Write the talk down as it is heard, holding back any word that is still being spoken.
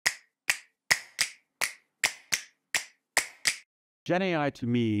Gen AI to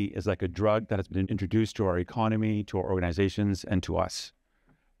me is like a drug that has been introduced to our economy, to our organizations, and to us.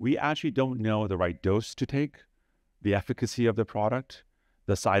 We actually don't know the right dose to take, the efficacy of the product,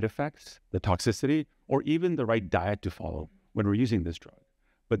 the side effects, the toxicity, or even the right diet to follow when we're using this drug.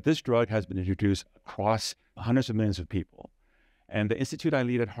 But this drug has been introduced across hundreds of millions of people. And the institute I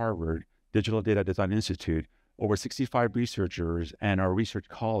lead at Harvard, Digital Data Design Institute, over 65 researchers and our research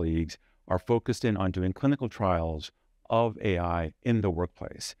colleagues are focused in on doing clinical trials of AI in the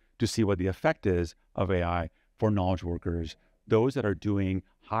workplace to see what the effect is of AI for knowledge workers, those that are doing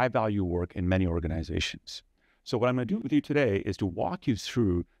high value work in many organizations. So what I'm going to do with you today is to walk you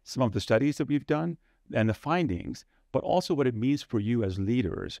through some of the studies that we've done and the findings, but also what it means for you as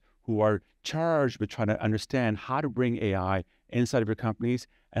leaders who are charged with trying to understand how to bring AI inside of your companies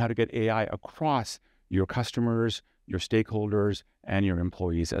and how to get AI across your customers, your stakeholders, and your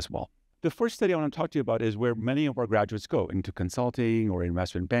employees as well. The first study I want to talk to you about is where many of our graduates go into consulting or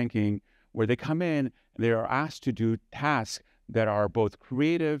investment banking, where they come in and they are asked to do tasks that are both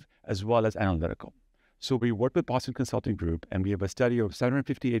creative as well as analytical. So we work with Boston Consulting Group, and we have a study of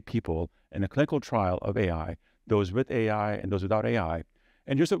 758 people in a clinical trial of AI, those with AI and those without AI.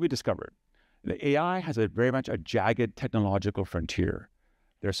 And here's what we discovered. The AI has very much a jagged technological frontier.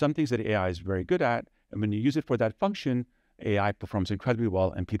 There are some things that AI is very good at, and when you use it for that function, AI performs incredibly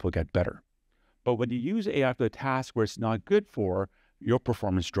well and people get better. But when you use AI for the task where it's not good for, your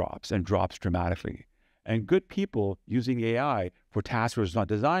performance drops and drops dramatically. And good people using AI for tasks where it's not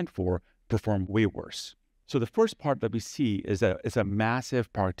designed for perform way worse. So the first part that we see is that it's a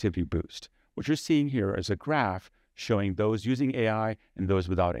massive productivity boost. What you're seeing here is a graph showing those using AI and those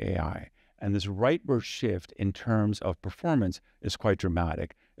without AI. And this rightward shift in terms of performance is quite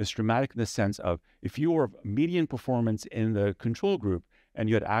dramatic. It's dramatic in the sense of if you were median performance in the control group and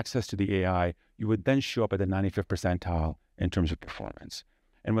you had access to the AI, you would then show up at the 95th percentile in terms of performance.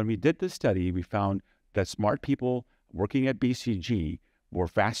 And when we did this study, we found that smart people working at BCG were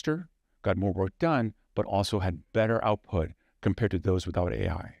faster, got more work done, but also had better output compared to those without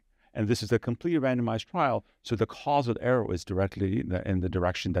AI. And this is a completely randomized trial, so the causal error is directly in the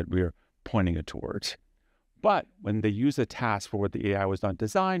direction that we're pointing it towards. But when they use a task for what the AI was not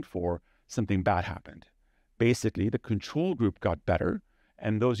designed for, something bad happened. Basically, the control group got better,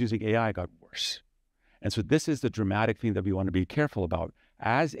 and those using AI got worse. And so this is the dramatic thing that we want to be careful about.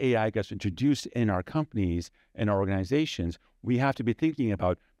 As AI gets introduced in our companies, in our organizations, we have to be thinking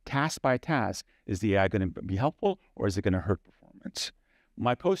about task by task, is the AI going to be helpful or is it going to hurt performance?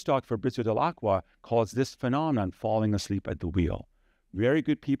 My postdoc Fabrizio Dell'Acqua calls this phenomenon falling asleep at the wheel. Very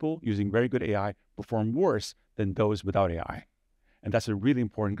good people using very good AI perform worse than those without AI. And that's a really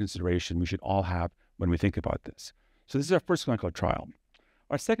important consideration we should all have when we think about this. So this is our first clinical trial.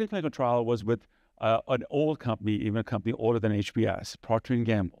 Our second clinical trial was with an old company, even a company older than HBS, Procter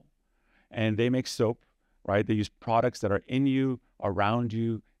Gamble. And they make soap, right? They use products that are in you, around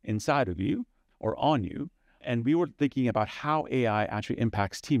you, inside of you, or on you. And we were thinking about how AI actually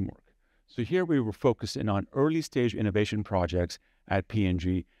impacts teamwork. So here we were focused in on early stage innovation projects at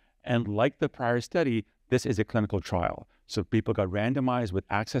P&G. And like the prior study, this is a clinical trial. So people got randomized with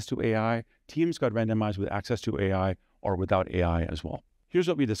access to AI, teams got randomized with access to AI or without AI as well. Here's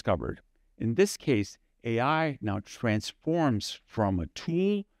what we discovered. In this case, AI now transforms from a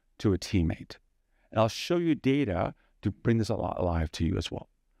tool to a teammate. And I'll show you data to bring this alive to you as well.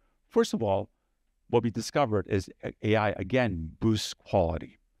 First of all, what we discovered is AI, again, boosts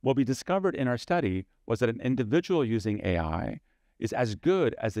quality. What we discovered in our study was that an individual using AI is as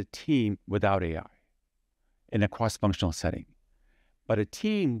good as a team without AI in a cross-functional setting. But a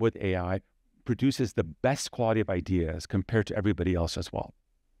team with AI produces the best quality of ideas compared to everybody else as well.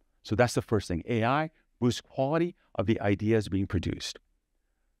 So that's the first thing. AI boosts quality of the ideas being produced.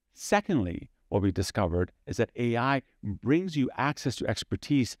 Secondly, what we discovered is that AI brings you access to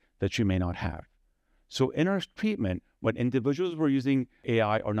expertise that you may not have. So in our treatment, when individuals were using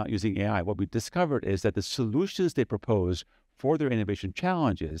AI or not using AI, what we discovered is that the solutions they proposed for their innovation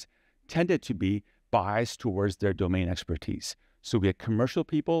challenges tended to be biased towards their domain expertise. So we had commercial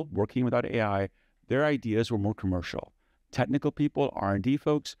people working without AI, their ideas were more commercial. Technical people, R&D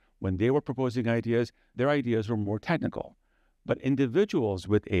folks, when they were proposing ideas, their ideas were more technical. But individuals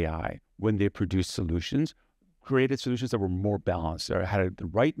with AI, when they produced solutions, created solutions that were more balanced, or had the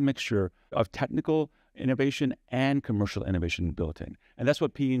right mixture of technical innovation and commercial innovation built in. And that's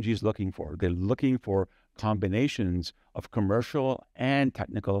what P&G is looking for. They're looking for combinations of commercial and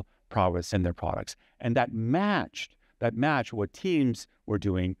technical prowess in their products. And that matched what teams were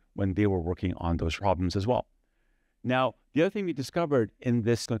doing when they were working on those problems as well. Now, the other thing we discovered in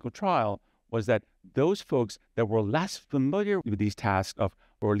this clinical trial was that those folks that were less familiar with these tasks of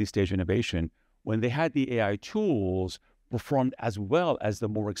early stage innovation, when they had the AI tools, performed as well as the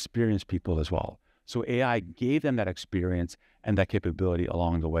more experienced people as well. So AI gave them that experience and that capability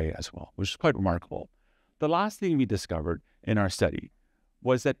along the way as well, which is quite remarkable. The last thing we discovered in our study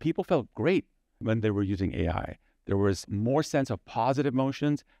was that people felt great when they were using AI. There was more sense of positive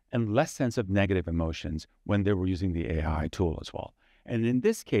emotions and less sense of negative emotions when they were using the AI tool as well. And in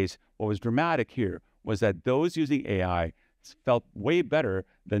this case, what was dramatic here was that those using AI felt way better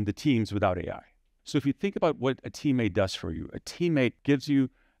than the teams without AI. So if you think about what a teammate does for you, a teammate gives you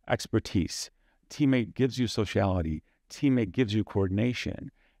expertise, teammate gives you sociality, teammate gives you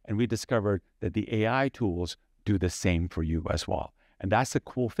coordination. And we discovered that the AI tools do the same for you as well. And that's the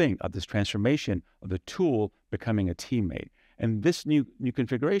cool thing of this transformation of the tool becoming a teammate. And this new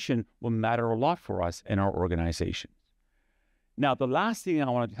configuration will matter a lot for us in our organizations. Now, the last thing I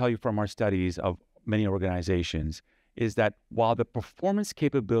want to tell you from our studies of many organizations is that while the performance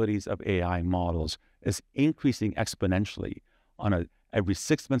capabilities of AI models is increasing exponentially on a every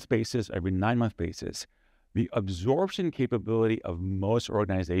 6-month basis, every 9-month basis, the absorption capability of most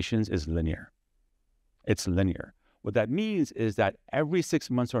organizations is linear. It's linear. What that means is that every 6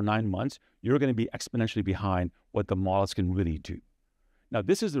 months or 9 months, you're going to be exponentially behind what the models can really do. Now,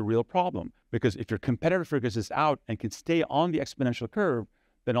 this is the real problem, because if your competitor figures this out and can stay on the exponential curve,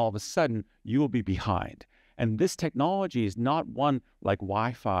 then all of a sudden you will be behind. And this technology is not one like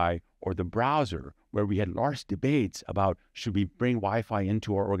Wi-Fi or the browser, where we had large debates about should we bring Wi-Fi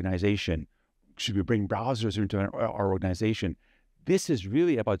into our organization? Should we bring browsers into our organization? This is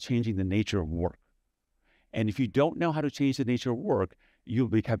really about changing the nature of work. And if you don't know how to change the nature of work, you'll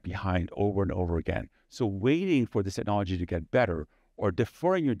be kept behind over and over again. So waiting for this technology to get better or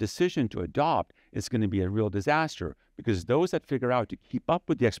deferring your decision to adopt is going to be a real disaster, because those that figure out to keep up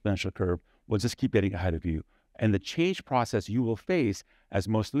with the exponential curve will just keep getting ahead of you. And the change process you will face as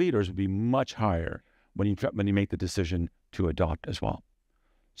most leaders will be much higher when you make the decision to adopt as well.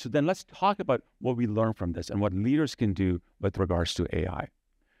 So then let's talk about what we learn from this and what leaders can do with regards to AI.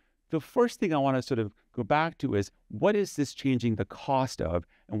 The first thing I want to sort of go back to is, what is this changing the cost of,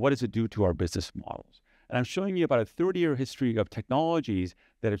 and what does it do to our business models? And I'm showing you about a 30-year history of technologies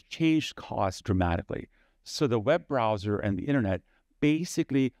that have changed costs dramatically. So the web browser and the internet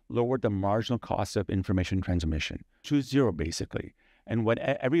basically lowered the marginal cost of information transmission to zero, basically. And when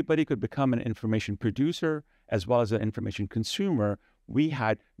everybody could become an information producer as well as an information consumer, we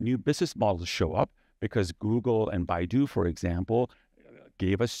had new business models show up, because Google and Baidu, for example,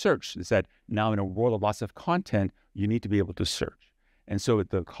 gave us search. They said, now in a world of lots of content, you need to be able to search. And so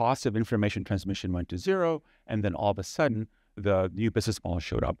the cost of information transmission went to zero, and then all of a sudden, the new business model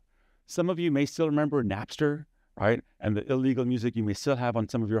showed up. Some of you may still remember Napster, right? And the illegal music you may still have on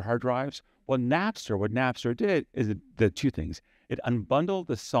some of your hard drives. Well, what Napster did is it did two things. It unbundled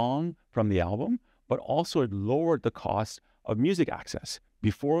the song from the album, but also it lowered the cost of music access.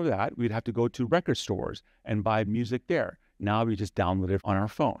 Before that, we'd have to go to record stores and buy music there. Now we just download it on our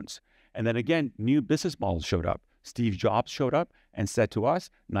phones. And then again, new business models showed up. Steve Jobs showed up and said to us,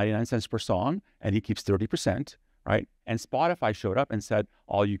 99 cents per song, and he keeps 30%, right? And Spotify showed up and said,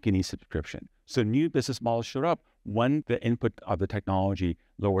 all you can eat subscription. So new business models showed up when the input of the technology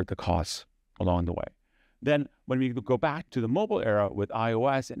lowered the costs along the way. Then when we go back to the mobile era with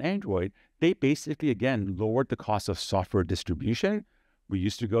iOS and Android, they basically, again, lowered the cost of software distribution. We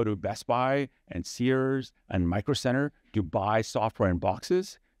used to go to Best Buy and Sears and Micro Center to buy software in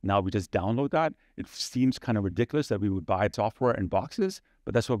boxes. Now we just download that. It seems kind of ridiculous that we would buy software in boxes,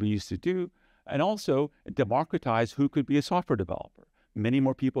 but that's what we used to do. And also democratize who could be a software developer. Many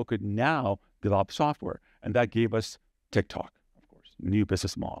more people could now develop software, and that gave us TikTok, of course, new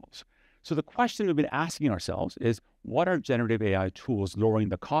business models. So the question we've been asking ourselves is, what are generative AI tools lowering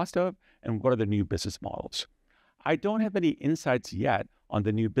the cost of, and what are the new business models? I don't have any insights yet on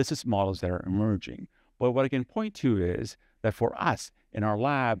the new business models that are emerging, but what I can point to is that for us in our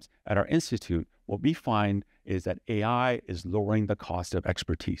labs at our institute, what we find is that AI is lowering the cost of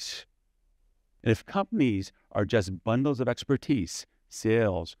expertise. And if companies are just bundles of expertise,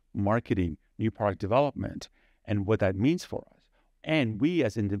 sales, marketing, new product development, and what that means for us, and we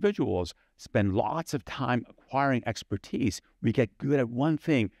as individuals spend lots of time acquiring expertise, we get good at one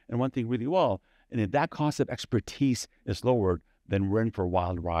thing and one thing really well. And if that cost of expertise is lowered, then we're in for a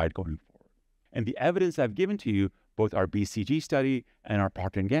wild ride going forward. And the evidence I've given to you, both our BCG study and our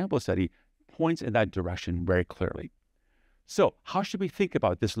Procter Gamble study, points in that direction very clearly. So how should we think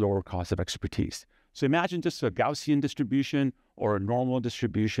about this lower cost of expertise? So imagine just a Gaussian distribution or a normal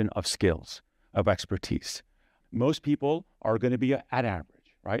distribution of skills, of expertise. Most people are going to be at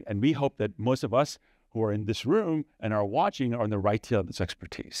average. right? And we hope that most of us who are in this room and are watching are on the right tail of this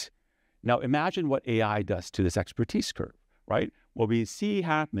expertise. Now, imagine what AI does to this expertise curve, right? What we see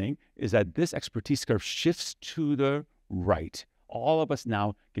happening is that this expertise curve shifts to the right. All of us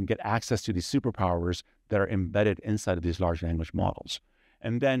now can get access to these superpowers that are embedded inside of these large language models.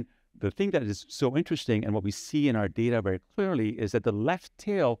 And then the thing that is so interesting and what we see in our data very clearly is that the left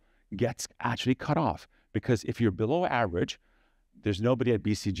tail gets actually cut off, because if you're below average, there's nobody at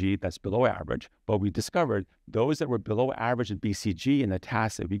BCG that's below average, but we discovered those that were below average at BCG and the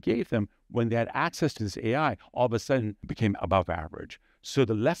tasks that we gave them, when they had access to this AI, all of a sudden became above average. So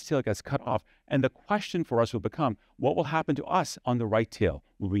the left tail gets cut off. And the question for us will become, what will happen to us on the right tail?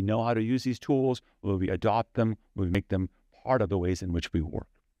 Will we know how to use these tools? Will we adopt them? Will we make them part of the ways in which we work?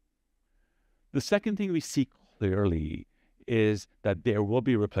 The second thing we see clearly is that there will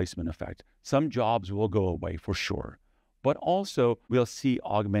be a replacement effect. Some jobs will go away for sure, but also we'll see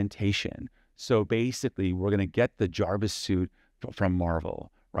augmentation. So basically, we're going to get the Jarvis suit from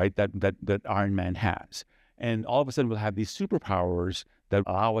Marvel, right? That Iron Man has. And all of a sudden, we'll have these superpowers that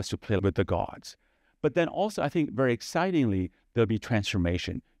allow us to play with the gods. But then also, I think very excitingly, there'll be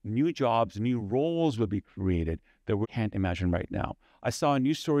transformation. New jobs, new roles will be created that we can't imagine right now. I saw a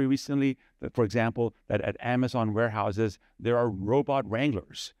news story recently that, for example, that at Amazon warehouses, there are robot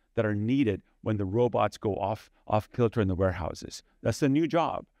wranglers that are needed when the robots go off kilter in the warehouses. That's a new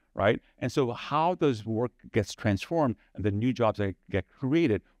job, right? And so how those work gets transformed and the new jobs that get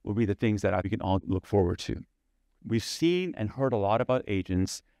created will be the things that we can all look forward to. We've seen and heard a lot about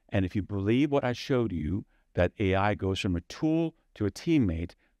agents, and if you believe what I showed you, that AI goes from a tool to a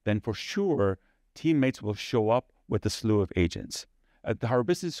teammate, then for sure, teammates will show up with a slew of agents. At the Harvard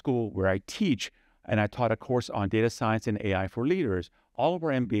Business School, where I teach, and I taught a course on data science and AI for leaders, all of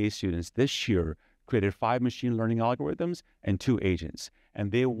our MBA students this year created 5 machine learning algorithms and 2 agents.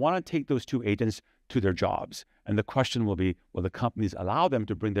 And they want to take those 2 agents to their jobs. And the question will be, will the companies allow them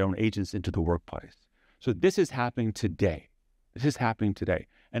to bring their own agents into the workplace? So this is happening today. This is happening today.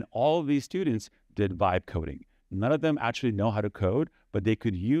 And all of these students did vibe coding. None of them actually know how to code, but they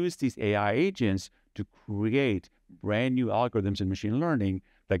could use these AI agents to create brand new algorithms in machine learning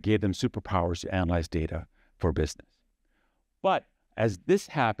that gave them superpowers to analyze data for business. But as this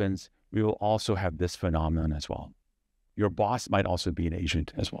happens, we will also have this phenomenon as well. Your boss might also be an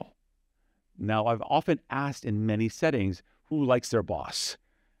agent as well. Now, I've often asked in many settings, who likes their boss?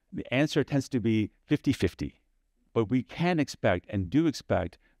 The answer tends to be 50-50. But we can expect and do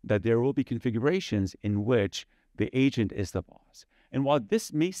expect that there will be configurations in which the agent is the boss. And while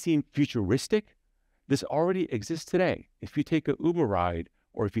this may seem futuristic, this already exists today. If you take an Uber ride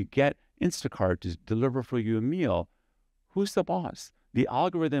or if you get Instacart to deliver for you a meal, who's the boss? The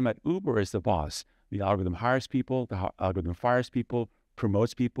algorithm at Uber is the boss. The algorithm hires people, the algorithm fires people,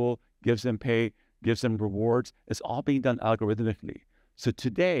 promotes people, gives them pay, gives them rewards. It's all being done algorithmically. So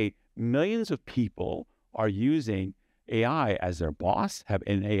today, millions of people are using AI as their boss, have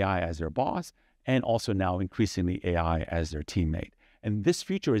an AI as their boss, and also now increasingly AI as their teammate. And this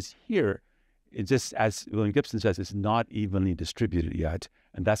future is here. It's just, as William Gibson says, it's not evenly distributed yet.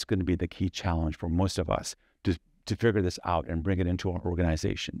 And that's going to be the key challenge for most of us to figure this out and bring it into our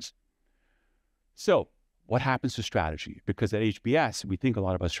organizations. So what happens to strategy? Because at HBS, we think a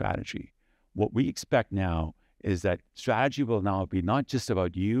lot about strategy. What we expect now is that strategy will now be not just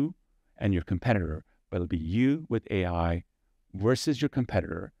about you and your competitor, but it'll be you with AI versus your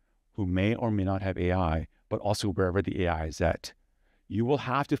competitor who may or may not have AI, but also wherever the AI is at. You will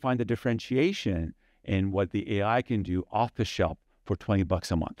have to find the differentiation in what the AI can do off the shelf for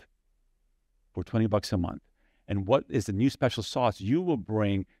 $20 a month. For $20 a month. And what is the new special sauce you will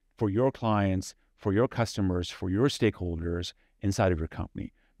bring for your clients, for your customers, for your stakeholders inside of your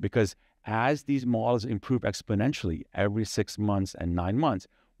company? Because as these models improve exponentially every 6 months and 9 months,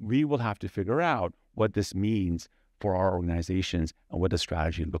 we will have to figure out what this means for our organizations and what the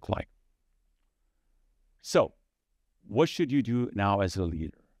strategy look like. So what should you do now as a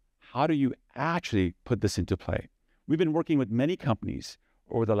leader? How do you actually put this into play? We've been working with many companies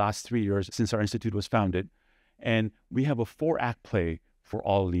over the last 3 years since our institute was founded, and we have a 4-act play for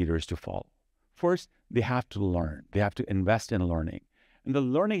all leaders to follow. First, they have to learn. They have to invest in learning. And the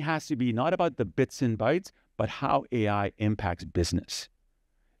learning has to be not about the bits and bytes, but how AI impacts business.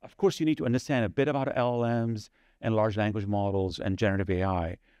 Of course, you need to understand a bit about LLMs and large language models and generative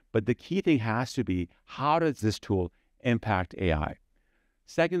AI, but the key thing has to be, how does this tool impact AI?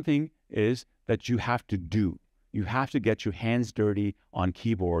 Second thing is that you have to do. You have to get your hands dirty on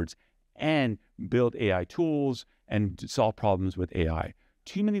keyboards and build AI tools and solve problems with AI.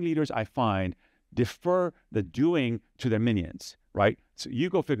 Too many leaders, I find, defer the doing to their minions, right? So you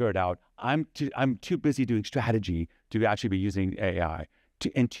go figure it out. I'm too busy doing strategy to actually be using AI.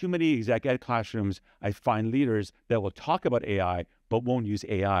 In too many exec ed classrooms, I find leaders that will talk about AI, but won't use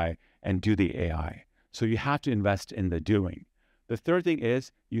AI and do the AI. So you have to invest in the doing. The third thing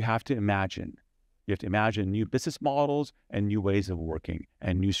is you have to imagine. You have to imagine new business models and new ways of working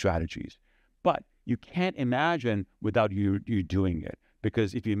and new strategies. But you can't imagine without you doing it,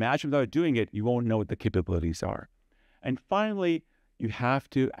 because if you imagine without doing it, you won't know what the capabilities are. And finally, you have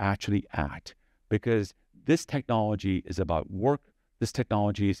to actually act, because this technology is about work. This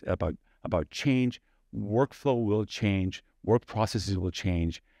technology is about change. Workflow will change. Work processes will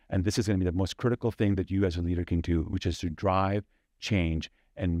change. And this is going to be the most critical thing that you as a leader can do, which is to drive change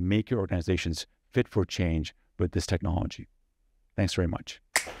and make your organizations fit for change with this technology. Thanks very much.